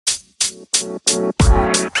Hello,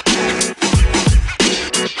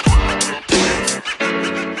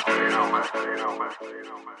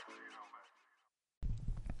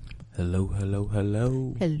 hello,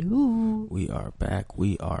 hello. Hello. We are back.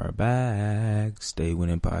 We are back. Stay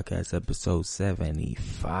Winning Podcast, episode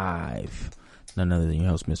 75. None other than your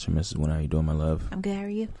host, Mr. and Mrs. Winner. How you doing, my love? I'm good. How are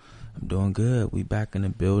you? I'm doing good. We back in the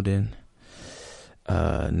building.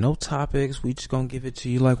 No topics. We just gonna give it to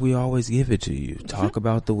you like we always give it to you. Talk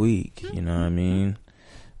about the week. You know what I mean?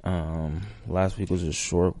 Last week was a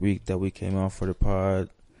short week that we came out for the pod,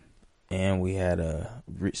 and we had a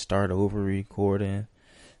start over recording.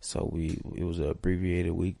 So it was an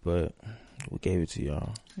abbreviated week, but we gave it to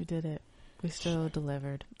y'all. We did it. We still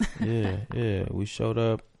delivered. Yeah. We showed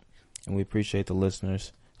up, and we appreciate the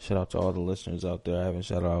listeners. Shout out to all the listeners out there. I haven't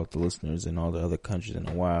shouted out the listeners in all the other countries in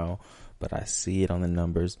a while, but I see it on the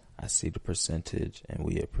numbers. I see the percentage, and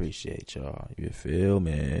we appreciate y'all. You feel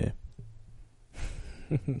me?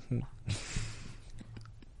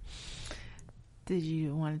 Did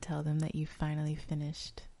you want to tell them that you finally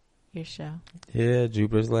finished your show? Yeah,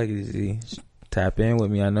 Jupiter's Legacy. Tap in with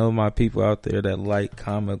me. I know my people out there that like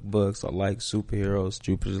comic books or like superheroes.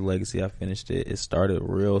 Jupiter's Legacy, I finished it. It started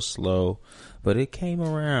real slow, but it came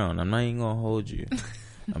around. I'm not even going to hold you.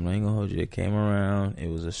 It came around. It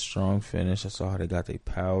was a strong finish. I saw how they got their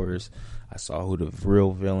powers. I saw who the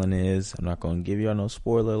real villain is. I'm not going to give y'all no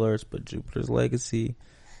spoiler alerts, but Jupiter's Legacy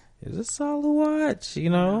is a solid watch, you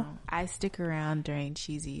know? I stick around during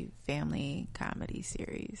cheesy family comedy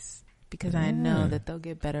series because I know that they'll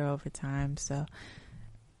get better over time. So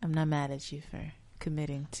I'm not mad at you for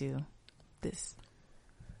committing to this.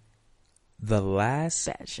 The last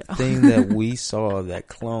bad show thing that we saw, that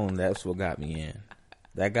clone, that's what got me in.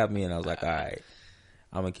 That got me in. I was like, all right,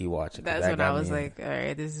 I'm going to keep watching. That's when I was like, all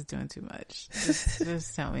right, this is doing too much.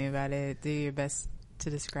 Just tell me about it. Do your best to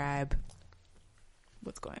describe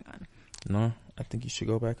what's going on. No, I think you should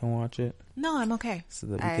go back and watch it. No, I'm okay. So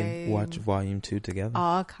that we can watch volume 2 together.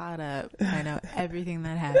 All caught up. I know everything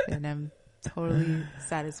that happened. I'm totally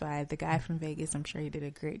satisfied. The guy from Vegas, I'm sure he did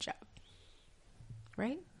a great job.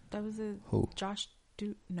 Right? That was Who? Josh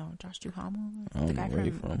Duhamel? I The don't guy know where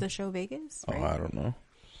he from the show Vegas? Oh, Right? I don't know.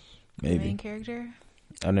 The Maybe. main character?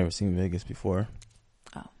 I've never seen Vegas before.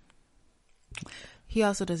 Oh. He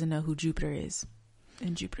also doesn't know who Jupiter is.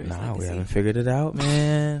 And Jupiter's Legacy. We haven't figured it out,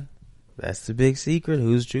 man. That's the big secret.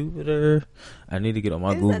 Who's Jupiter? I need to get on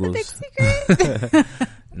my Googles. Is that the big secret?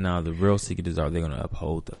 No, the real secret is, are they going to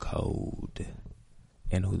uphold the code?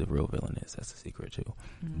 And who the real villain is. That's the secret, too.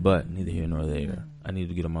 But neither here nor there. I need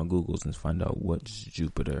to get on my Googles and find out what's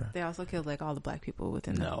Jupiter. They also killed like all the black people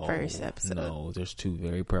within the first episode. No, there's 2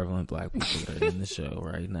 very prevalent black people that are in the show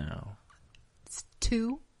right now. It's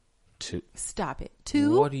 2? 2. Stop it.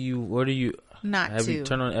 2? What do you... Not 2.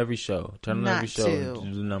 Turn on every show. Turn on every show. 2.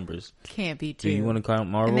 Do the numbers. Can't be 2. Do you want to count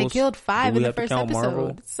Marvels? And they killed 5 in the first episode.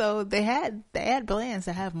 Marvel? So they had plans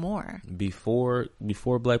to have more. Before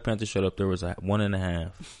Black Panther showed up, there was a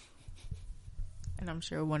 1.5. And I'm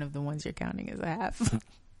sure one of the ones you're counting is a half.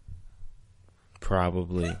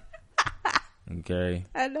 Probably. Okay.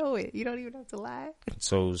 I know it. You don't even have to lie.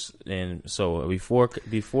 So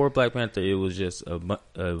before Black Panther, it was just it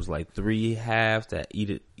was like 3 halves that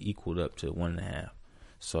equaled up to 1.5.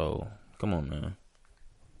 So come on, man.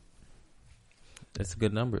 That's a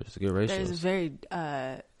good number. It's a good ratio. There's very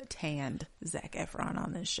tanned Zac Efron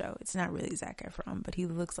on this show. It's not really Zac Efron, but he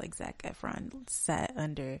looks like Zac Efron sat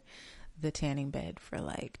under the tanning bed for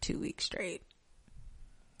like 2 weeks straight.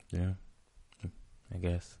 Yeah, I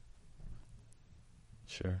guess.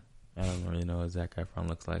 Sure. I don't really know what Zac Efron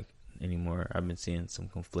looks like anymore. I've been seeing some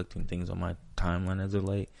conflicting things on my timeline as of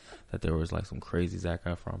late, that there was like some crazy Zac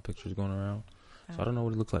Efron pictures going around. So I don't know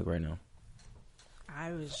what he looks like right now.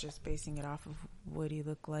 I was just basing it off of what he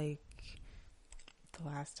looked like the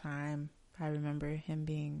last time I remember him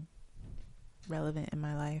being relevant in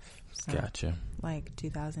my life. So, gotcha. Like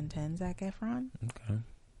 2010 Zac Efron. Okay.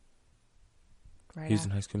 Right. He's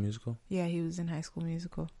in High School Musical? Yeah, he was in High School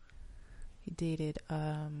Musical. He dated,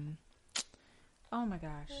 oh my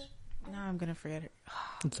gosh. Now I'm going to forget her.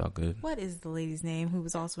 It's all good. What is the lady's name who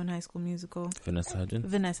was also in High School Musical? Vanessa Hudgens?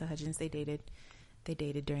 Vanessa Hudgens. They dated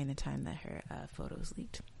during the time that her photos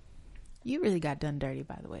leaked. You really got done dirty,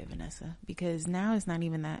 by the way, Vanessa, because now it's not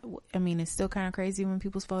even that. I mean, it's still kind of crazy when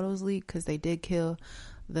people's photos leak, because they did kill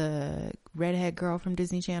the redhead girl from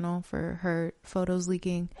Disney Channel for her photos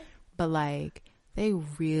leaking. But like, they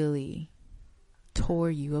really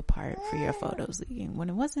tore you apart for your photos leaking when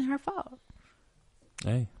it wasn't her fault.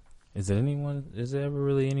 Hey, is it ever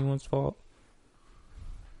really anyone's fault?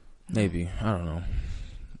 Maybe. I don't know.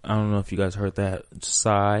 I don't know if you guys heard that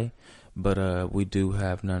sigh, But we do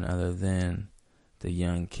have none other than the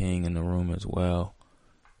young king in the room as well.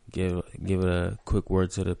 Give it a quick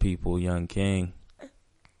word to the people, young king.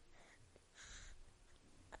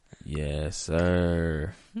 Yes,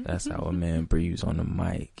 sir. That's how a man breathes on the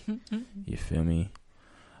mic. You feel me?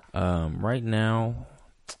 Right now,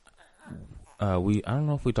 I don't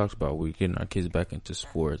know if we talked about we're getting our kids back into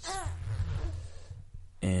sports,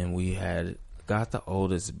 and we had got the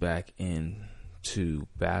oldest back into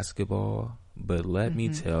basketball. But let me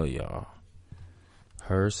tell y'all,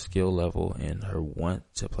 her skill level and her want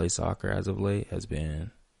to play soccer as of late has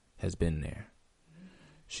been there.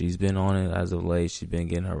 She's been on it as of late. She's been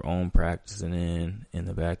getting her own practicing in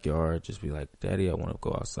the backyard. Just be like, Daddy, I want to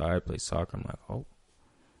go outside, play soccer. I'm like, oh,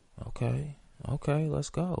 okay, let's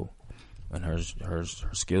go. And her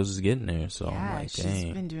skills is getting there. So yeah, I'm like, dang.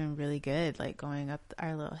 She's been doing really good, like going up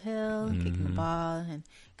our little hill, kicking the ball, and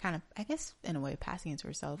kind of, I guess, in a way, passing it to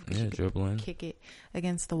herself. Yeah, dribbling. Kick it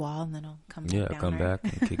against the wall, and then it'll come back down. Yeah, come back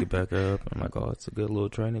and kick it back up. I'm like, oh, it's a good little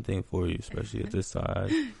training thing for you, especially at this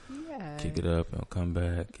size. Yeah. Kick it up and it'll come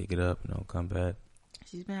back. Kick it up and it'll come back.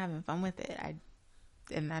 She's been having fun with it.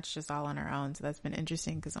 And that's just all on her own. So that's been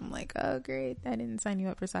interesting because I'm like, oh, great. I didn't sign you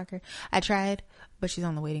up for soccer. I tried, but she's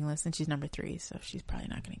on the waiting list and she's number 3. So she's probably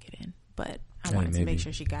not going to get in. But I wanted to make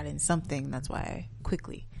sure she got in something. That's why I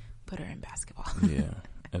quickly put her in basketball. Yeah.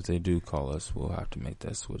 If they do call us, we'll have to make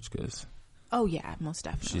that switch because... Oh, yeah, most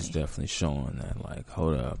definitely. She's definitely showing that, like,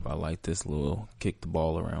 hold up, I like this little kick the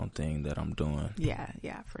ball around thing that I'm doing. Yeah,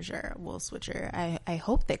 for sure. We'll switch her. I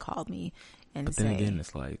hope they called me and But then again,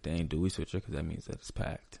 it's like, dang, do we switch her? Because that means that it's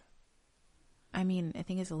packed. I mean, I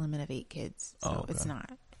think it's a limit of 8 kids. So okay. it's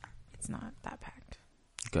not that packed.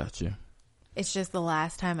 Gotcha. It's just the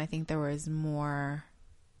last time I think there was more.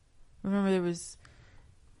 Remember, there was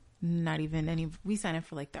not even any. We signed up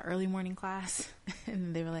for like the early morning class,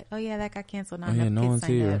 and they were like, "Oh yeah, that got canceled." Not enough no kids one's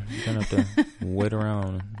signed here. up. You're gonna have to wait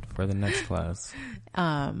around for the next class.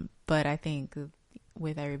 But I think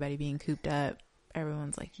with everybody being cooped up,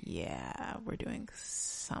 everyone's like, "Yeah, we're doing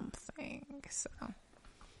something." So,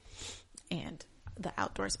 and the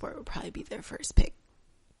outdoor sport would probably be their first pick.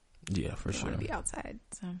 Yeah, for sure. Want to be outside.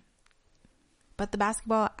 So, but the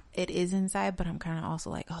basketball, it is inside. But I'm kind of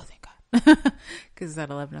also like, oh, thank God. Because it's at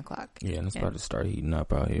 11 o'clock. Yeah, and it's about to start heating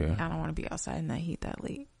up out here. I don't want to be outside in that heat that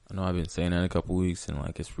late. I know I've been saying that a couple weeks, and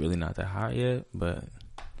like it's really not that hot yet, but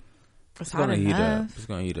it's gonna heat up. It's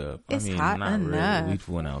gonna heat up. It's hot not enough. really.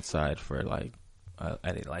 We went outside for like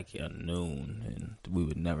at like noon, and we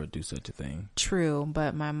would never do such a thing. True,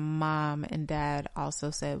 but my mom and dad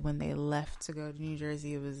also said when they left to go to New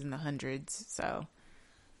Jersey, it was in the hundreds. So.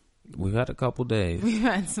 We've had a couple days. We've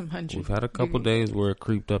had some hundreds. We've had a couple days where it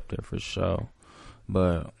creeped up there for sure.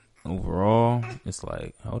 But overall, it's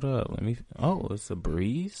like, hold up, it's a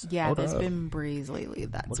breeze? Yeah, there's been breeze lately.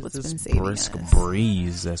 That's what's been saving us. Brisk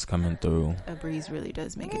breeze that's coming through. A breeze really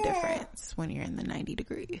does make a difference when you're in the 90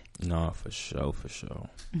 degree. No, for sure.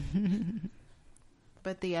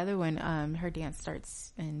 But the other one, her dance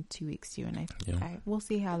starts in 2 weeks too, and we'll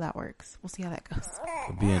see how that works. We'll see how that goes.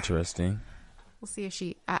 It'll be interesting. We'll see if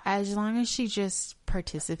she, as long as she just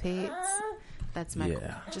participates, that's my goal.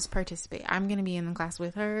 Just participate. I'm going to be in the class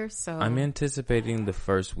with her, so. I'm anticipating the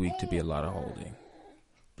first week to be a lot of holding.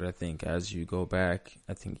 But I think as you go back,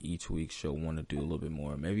 I think each week she'll want to do a little bit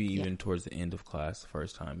more. Maybe even towards the end of class the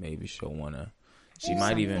first time, maybe she'll want to. She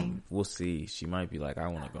might even, we'll see. She might be like, I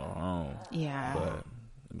want to go home. Yeah. But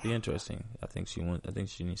it'd be interesting. I think she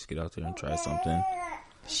needs to get out there and try something.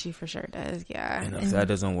 She for sure does, yeah. And if that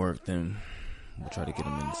doesn't work, then we'll try to get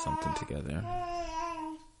them into something together.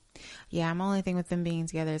 Yeah, my only thing with them being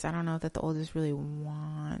together is I don't know that the oldest really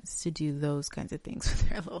wants to do those kinds of things with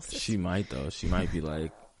her little sister. She might, though. She might be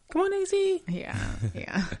like, come on, AZ. Yeah.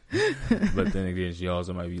 But then again, she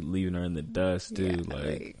also might be leaving her in the dust, too. Yeah,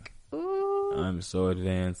 like ooh. I'm so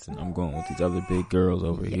advanced, and I'm going with these other big girls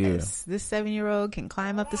over here. This 7-year-old can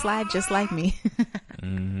climb up the slide just like me.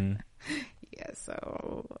 Mm-hmm. Yeah,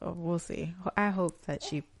 so we'll see. I hope that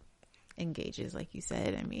she engages, like you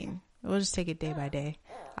said. I mean, we'll just take it day by day.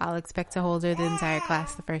 I'll expect to hold her the entire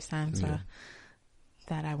class the first time, so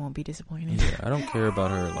that I won't be disappointed. Yeah, I don't care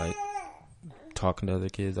about her like talking to other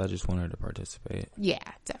kids. I just want her to participate. Yeah,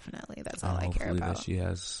 definitely. That's all I care about.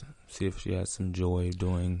 That see if she has some joy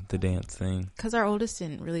doing the dance thing. Because our oldest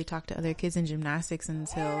didn't really talk to other kids in gymnastics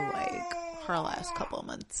until like her last couple of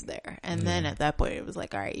months there, and then at that point it was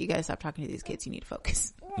like, all right, you guys stop talking to these kids. You need to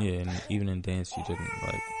focus. Yeah, and even in dance, she didn't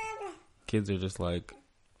like. Kids are just like,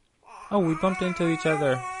 oh, we bumped into each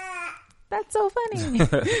other. That's so funny.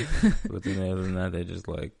 But then other than that, they're just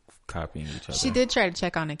like copying each other. She did try to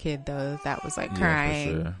check on a kid though that was like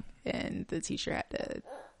crying. and the teacher had to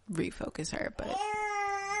refocus her. But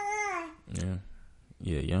yeah,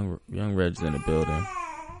 young Reg's in the building,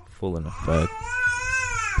 full in effect,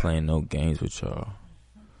 playing no games with y'all.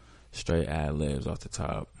 Straight ad-libs off the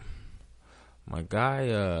top. My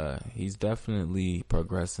guy, he's definitely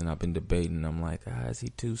progressing. I've been debating. I'm like, is he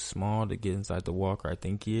too small to get inside the walker? I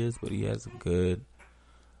think he is, but he has good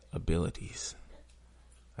abilities.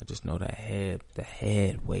 I just know the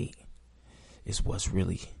head weight is what's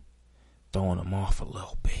really throwing him off a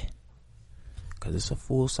little bit. Because it's a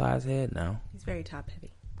full-size head now. He's very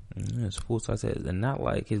top-heavy. It's a full-size head. And not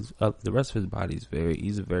like his the rest of his body is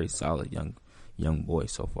he's a very solid young boy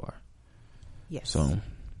so far. Yes. So,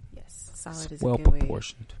 yes, solid is well a good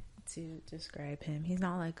proportioned way to describe him. He's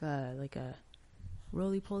not like a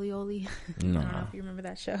roly-poly-oly. No. I don't know if you remember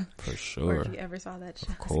that show. For sure. Or if you ever saw that show.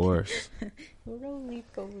 Of course.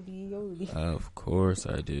 Roly-poly-oly. Of course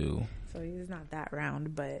I do. So he's not that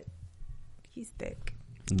round, but he's thick.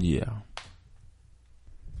 Yeah.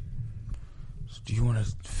 So do you want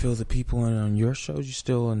to fill the people in on your shows? You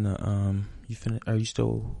still in the are you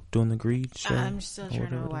still doing the Greed show? I'm still trying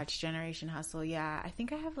to watch Generation Hustle. Yeah, I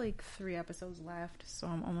think I have like 3 episodes left, so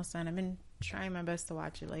I'm almost done. I've been trying my best to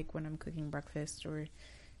watch it like when I'm cooking breakfast or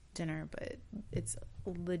dinner, but it's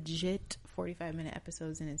legit 45-minute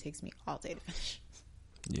episodes and it takes me all day to finish.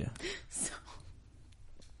 Yeah. So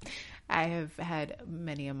I have had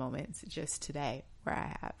many a moments just today where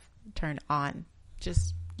I have turned on,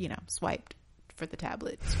 just, swiped for the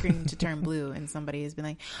tablet screen to turn blue, and somebody has been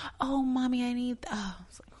like, "Oh, mommy, I need." I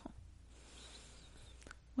was like, oh,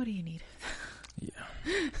 "What do you need?"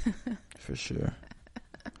 Yeah, for sure,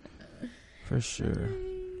 for sure.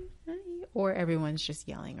 Or everyone's just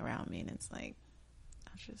yelling around me, and it's like,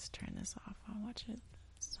 I'll just turn this off. I'll watch it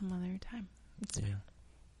some other time. Yeah,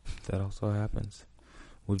 that also happens.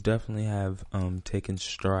 We've definitely have taken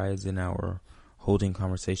strides in our holding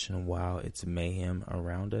conversation while it's mayhem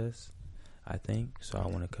around us, I think. So I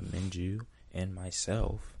want to commend you and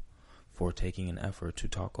myself for taking an effort to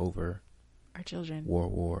talk over our children.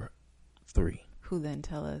 World War III. Who then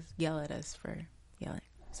yell at us for yelling.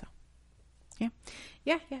 So,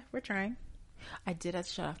 yeah, we're trying. I did have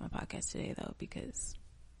to shut off my podcast today, though, because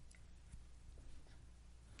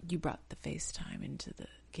you brought the FaceTime into the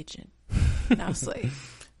kitchen. And I was like,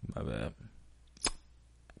 my bad.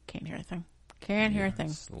 Can't hear a thing. Can't hear a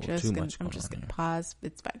thing. I'm just gonna pause.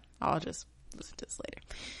 It's fine. I'll just listen to this later,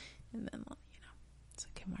 and then so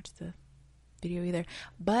I can't watch the video either.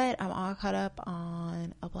 But I'm all caught up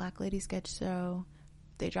on a Black Lady sketch show.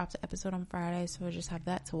 They dropped an episode on Friday, so I just have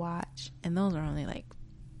that to watch. And those are only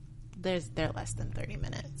they're less than 30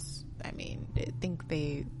 minutes. I mean, I think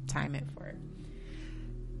they time it for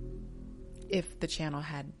if the channel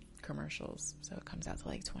had commercials, so it comes out to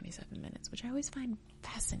like 27 minutes, which I always find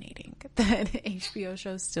fascinating that HBO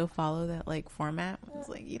shows still follow that format. It's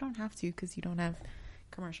like, you don't have to because you don't have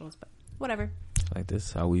commercials, but whatever. Like, this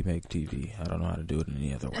is how we make TV. I don't know how to do it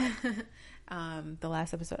any other way. The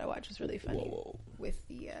last episode I watched was really funny. Whoa. With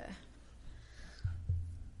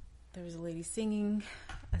there was a lady singing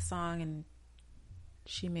a song, and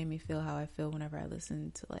she made me feel how I feel whenever I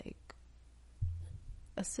listen to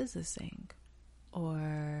a SZA sing,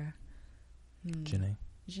 or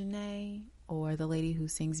Janae, or the lady who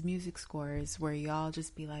sings music scores, where y'all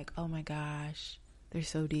just be like, oh my gosh, they're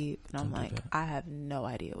so deep, and I'm like, I have no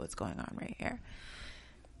idea what's going on right here.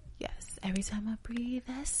 Yes, every time I breathe,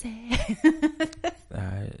 I say.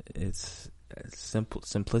 It's simple.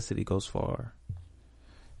 Simplicity goes far.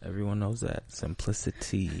 Everyone knows that.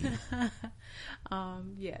 Simplicity.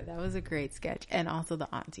 Yeah, that was a great sketch. And also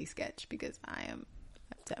the auntie sketch, because I am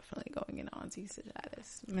definitely going into auntie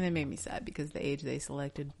status. I mean, it made me sad because the age they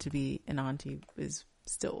selected to be an auntie is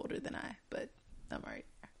still older than I, but I'm already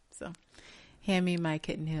there. So hand me my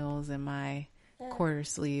kitten heels and my quarter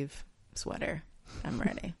sleeve sweater. I'm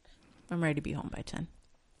ready. I'm ready to be home by 10.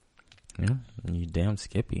 Yeah, you damn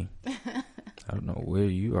Skippy. I don't know where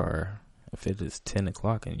you are if it is 10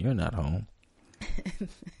 o'clock and you're not home.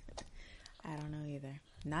 I don't know either.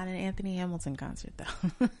 Not an Anthony Hamilton concert,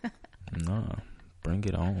 though. No, bring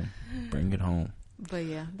it home. Bring it home. But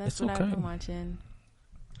yeah, that's what I've been watching.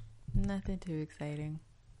 Nothing too exciting.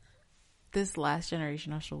 This last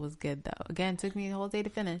Generation Hustle was good, though. Again, it took me a whole day to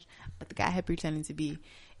finish, but the guy had pretended to be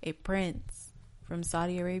a prince from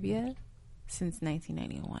Saudi Arabia since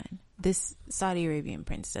 1991. This Saudi Arabian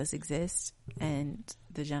prince does exist, and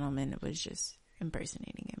the gentleman was just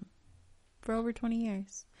impersonating him for over 20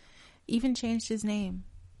 years. Even changed his name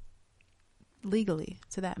legally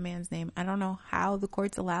to that man's name. I don't know how the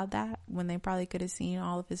courts allowed that when they probably could have seen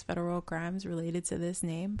all of his federal crimes related to this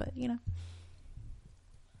name, but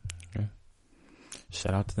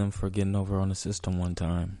Shout out to them for getting over on the system one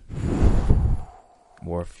time.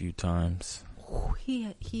 Or a few times.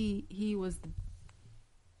 He's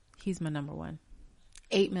my number one.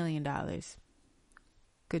 $8 million.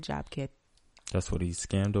 Good job, kid. That's what he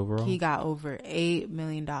scammed overall? He got over $8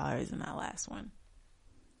 million in that last one.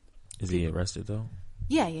 Is he arrested though?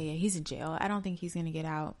 Yeah. He's in jail. I don't think he's going to get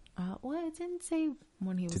out. Well, it didn't say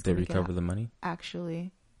when he was Did they recover the money?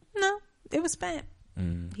 Actually, no. It was spent.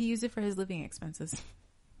 Mm. He used it for his living expenses.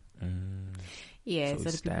 Yeah. So he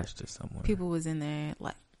stashed it somewhere. People was in there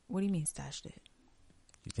like, what do you mean stashed it?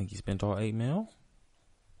 You think he spent all $8 million?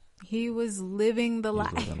 He was living the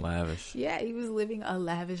life. Living lavish. Yeah, he was living a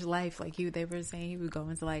lavish life. Like they were saying, he would go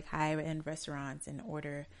into like high-end restaurants and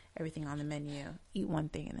order everything on the menu, eat one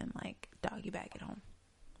thing, and then like doggy bag it home.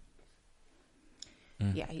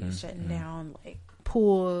 Yeah, he was shutting down like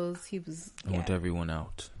pools. He was with everyone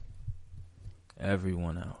out.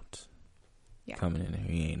 Everyone out. Yeah, coming in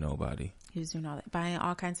here, he ain't nobody. He was doing all that, buying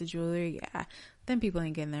all kinds of jewelry. Yeah, then people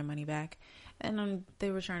ain't getting their money back. And they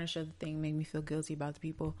were trying to show the thing, made me feel guilty about the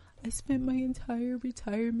people. I spent my entire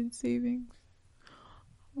retirement savings.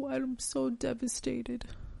 Why I'm so devastated.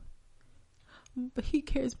 But he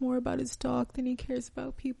cares more about his dog than he cares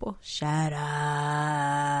about people. Shut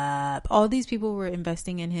up. All these people were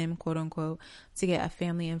investing in him, quote unquote, to get a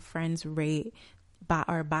family and friends rate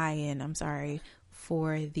buy-in,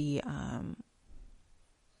 for the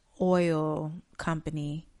oil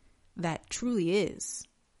company that truly is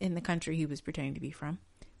in the country he was pretending to be from,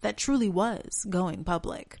 that truly was going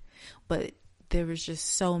public. But there was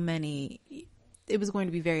just so many, it was going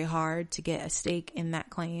to be very hard to get a stake in that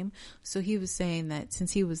claim. So he was saying that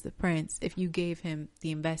since he was the prince, if you gave him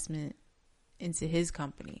the investment into his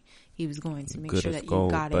company, he was going to make sure that you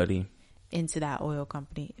got it into that oil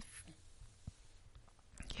company.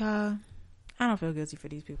 Yeah, I don't feel guilty for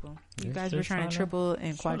these people. You guys were trying to triple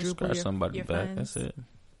and quadruple your somebody back. Funds. That's it.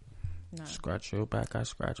 No. Scratch your back, I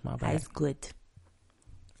scratch my back. That's good.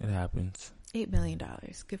 It happens. $8 million.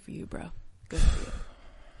 Good for you, bro. Good for you.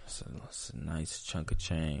 It's a nice chunk of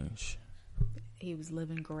change. He was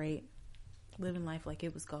living great. Living life like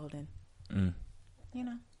it was golden. You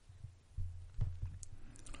know.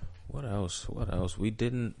 What else? We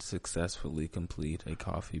didn't successfully complete a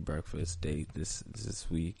coffee breakfast date this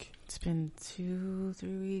week. It's been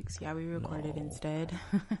 2-3 weeks. Yeah, we recorded instead.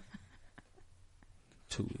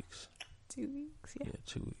 2 weeks. 2 weeks, yeah.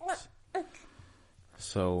 2 weeks.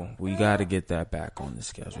 So we got to get that back on the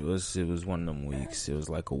schedule. It was one of them weeks. It was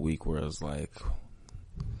like a week where it was like...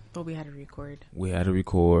 But we had to record.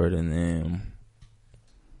 And then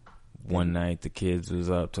one night the kids was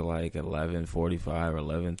up to like 11:45 or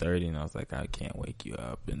 11:30, and I was like, I can't wake you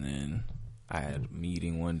up. And then I had a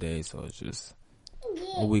meeting one day, so it's just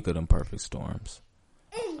a week of them perfect storms.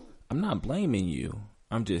 I'm not blaming you.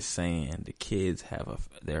 I'm just saying the kids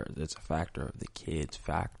there's a factor of the kids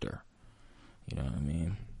factor. You know what I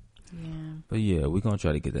mean? Yeah. But yeah, we're going to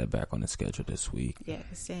try to get that back on the schedule this week. Yeah,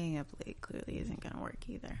 because staying up late clearly isn't going to work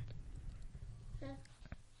either.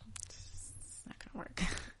 It's not going to work.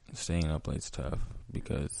 Staying up late's tough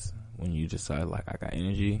because when you decide, like, I got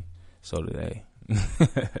energy, so do they.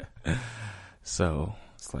 So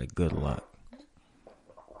it's like, good luck.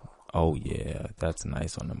 Oh, yeah, that's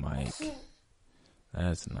nice on the mic.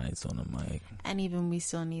 That's nice on the mic. And even we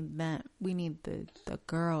still need that. We need the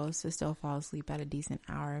girls to still fall asleep at a decent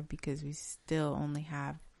hour because we still only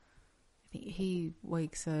have, I think he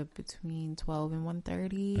wakes up between 12 and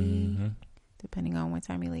 1:30, depending on what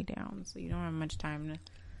time you lay down. So you don't have much time to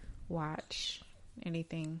watch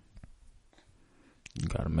anything. You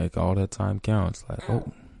got to make all that time count. It's like,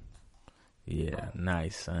 oh, yeah,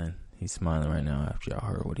 nice, son. He's smiling right now after y'all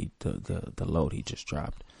heard what the load he just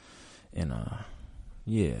dropped. And,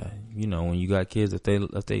 yeah, you know, when you got kids, if they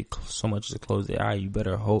so much as close their eye, you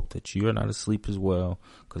better hope that you're not asleep as well,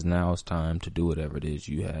 because now it's time to do whatever it is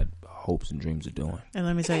you had hopes and dreams of doing. And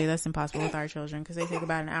let me tell you, that's impossible with our children, because they take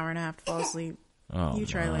about an hour and a half to fall asleep. Oh, you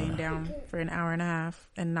try laying down for an hour and a half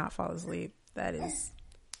and not fall asleep. That is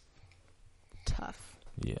tough.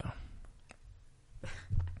 Yeah.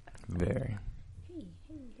 Very.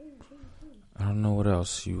 I don't know what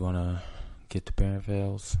else you want to get to Parent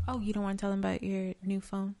Fails. Oh, you don't want to tell them about your new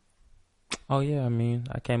phone? Oh, yeah. I mean,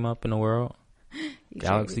 I came up in the world.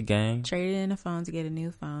 Galaxy Gang. Traded in a phone to get a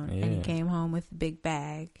new phone. Yeah. And he came home with a big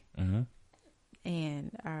bag. Mm-hmm.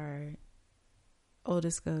 And our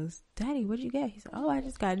oldest goes, Daddy, what'd you get? He said, oh, I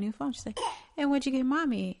just got a new phone. She's like, and what'd you get,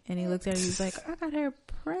 Mommy? And he looked at her. He was like, I got her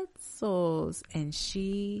pretzels. And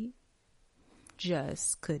she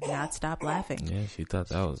just could not stop laughing. Yeah, she thought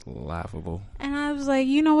that was laughable. And I was like,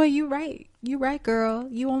 you know what? You right, girl.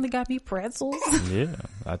 You only got me pretzels. Yeah,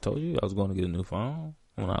 I told you I was going to get a new phone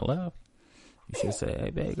when I left. You should say, hey,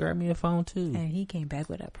 babe, grab me a phone too. And he came back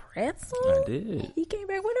with a pretzel? I did. He came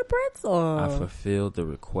back with a pretzel. I fulfilled the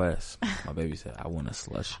request. My baby said, I want a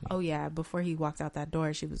slushie. Oh, yeah. Before he walked out that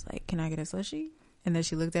door, she was like, can I get a slushie? And then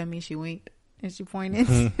she looked at me, she winked, and she pointed.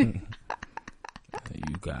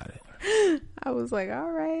 You got it. I was like, all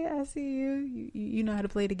right, I see you. You know how to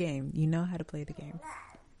play the game. You know how to play the game.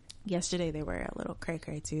 Yesterday, they were a little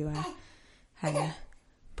cray-cray, too. I had to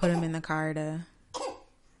put him in the car to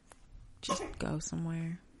just go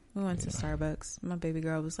somewhere. We went to Starbucks. My baby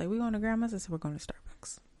girl was like, we going to Grandma's? I said, we're going to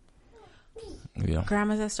Starbucks. Yeah.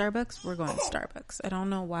 Grandma's at Starbucks? We're going to Starbucks. I don't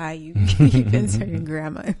know why you keep inserting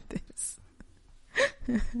Grandma in this.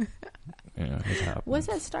 Yeah, it happens. What's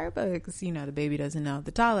at Starbucks? You know, the baby doesn't know.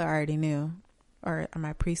 The toddler already knew. Or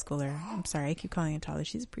my preschooler. I'm sorry, I keep calling her toddler.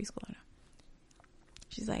 She's a preschooler now.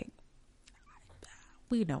 She's like,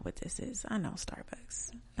 we know what this is. I know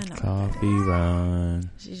Starbucks. I know. Coffee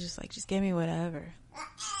run. She's just like, just give me whatever.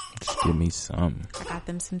 Just give me some. I got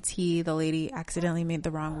them some tea. The lady accidentally made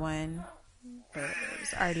the wrong one. But it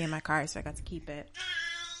was already in my car, so I got to keep it.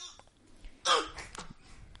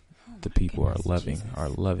 The people are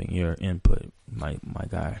loving your input, my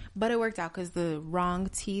guy. But it worked out because the wrong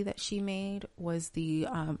tea that she made was the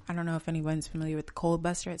I don't know if anyone's familiar with the Cold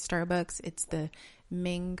Buster at Starbucks. It's the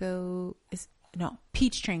mango.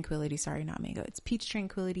 Peach Tranquility. Sorry, not mango. It's Peach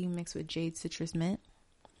Tranquility mixed with Jade Citrus Mint,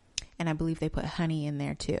 and I believe they put honey in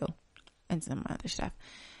there too, and some other stuff.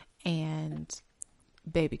 And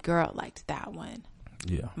baby girl liked that one.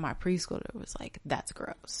 Yeah. My preschooler was like, "That's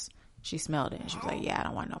gross." She smelled it and she was like, yeah, I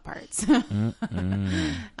don't want no parts.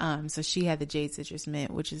 So she had the Jade Citrus Mint,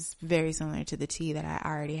 which is very similar to the tea that I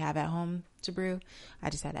already have at home to brew. I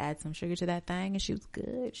just had to add some sugar to that thing, and she was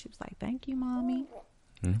good. She was like, thank you, mommy.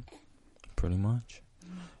 Pretty much.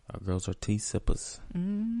 Our girls are tea sippers.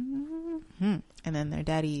 Mm-hmm. And then their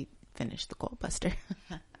daddy finished the Cold Buster.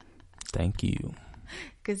 Thank you.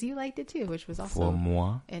 Because you liked it too, which was also For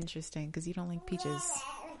moi. interesting, because you don't like peaches.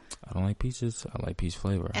 I don't like peaches. I like peach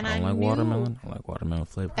flavor. And I don't like watermelon. I like watermelon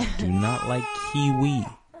flavor. I do not like kiwi,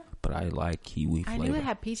 but I like kiwi flavor. I knew it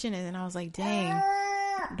had peach in it, and I was like, dang,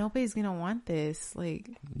 nobody's going to want this. Like,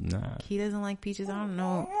 nah. He doesn't like peaches. I don't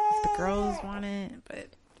know if the girls want it, but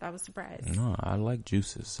I was surprised. No, I like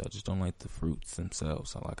juices. I just don't like the fruits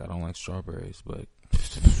themselves. I don't like strawberries, but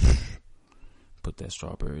put that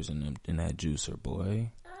strawberries in that juicer,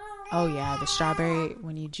 boy. Oh, yeah. The strawberry,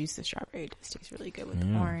 when you juice the strawberry, it just tastes really good with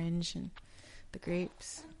the orange and the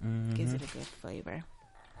grapes. Gives it a good flavor.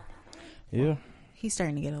 Yeah. He's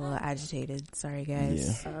starting to get a little agitated. Sorry, guys.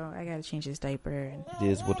 Yeah. So I got to change his diaper. It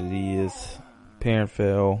is what it is. Parent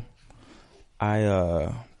fell.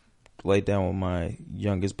 I laid down with my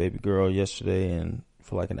youngest baby girl yesterday and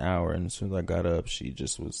for like an hour. And as soon as I got up,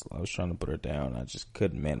 I was trying to put her down. I just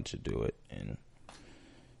couldn't manage to do it. And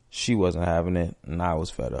she wasn't having it, and I was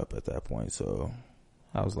fed up at that point. So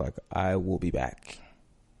I was like, I will be back.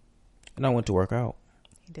 And I went to work out.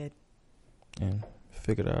 He did. And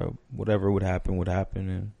figured out whatever would happen,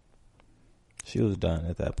 and she was done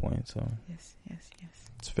at that point. So Yes.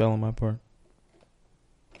 it's fell on my part.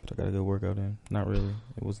 But I got a good workout in. Not really.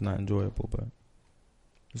 It was not enjoyable, but it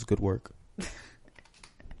was good work.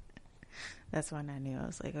 That's when I knew. I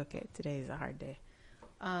was like, okay, today is a hard day.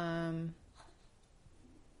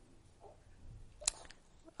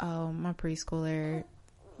 Oh, my preschooler,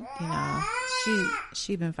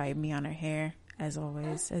 she been fighting me on her hair, as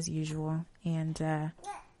always, as usual. And I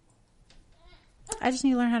just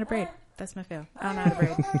need to learn how to braid. That's my fail. I don't know how to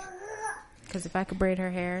braid. Because if I could braid her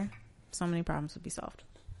hair, so many problems would be solved.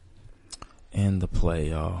 And the play,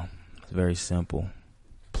 y'all. It's very simple.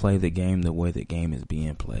 Play the game the way the game is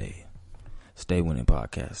being played. Stay Winning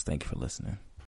Podcast. Thank you for listening.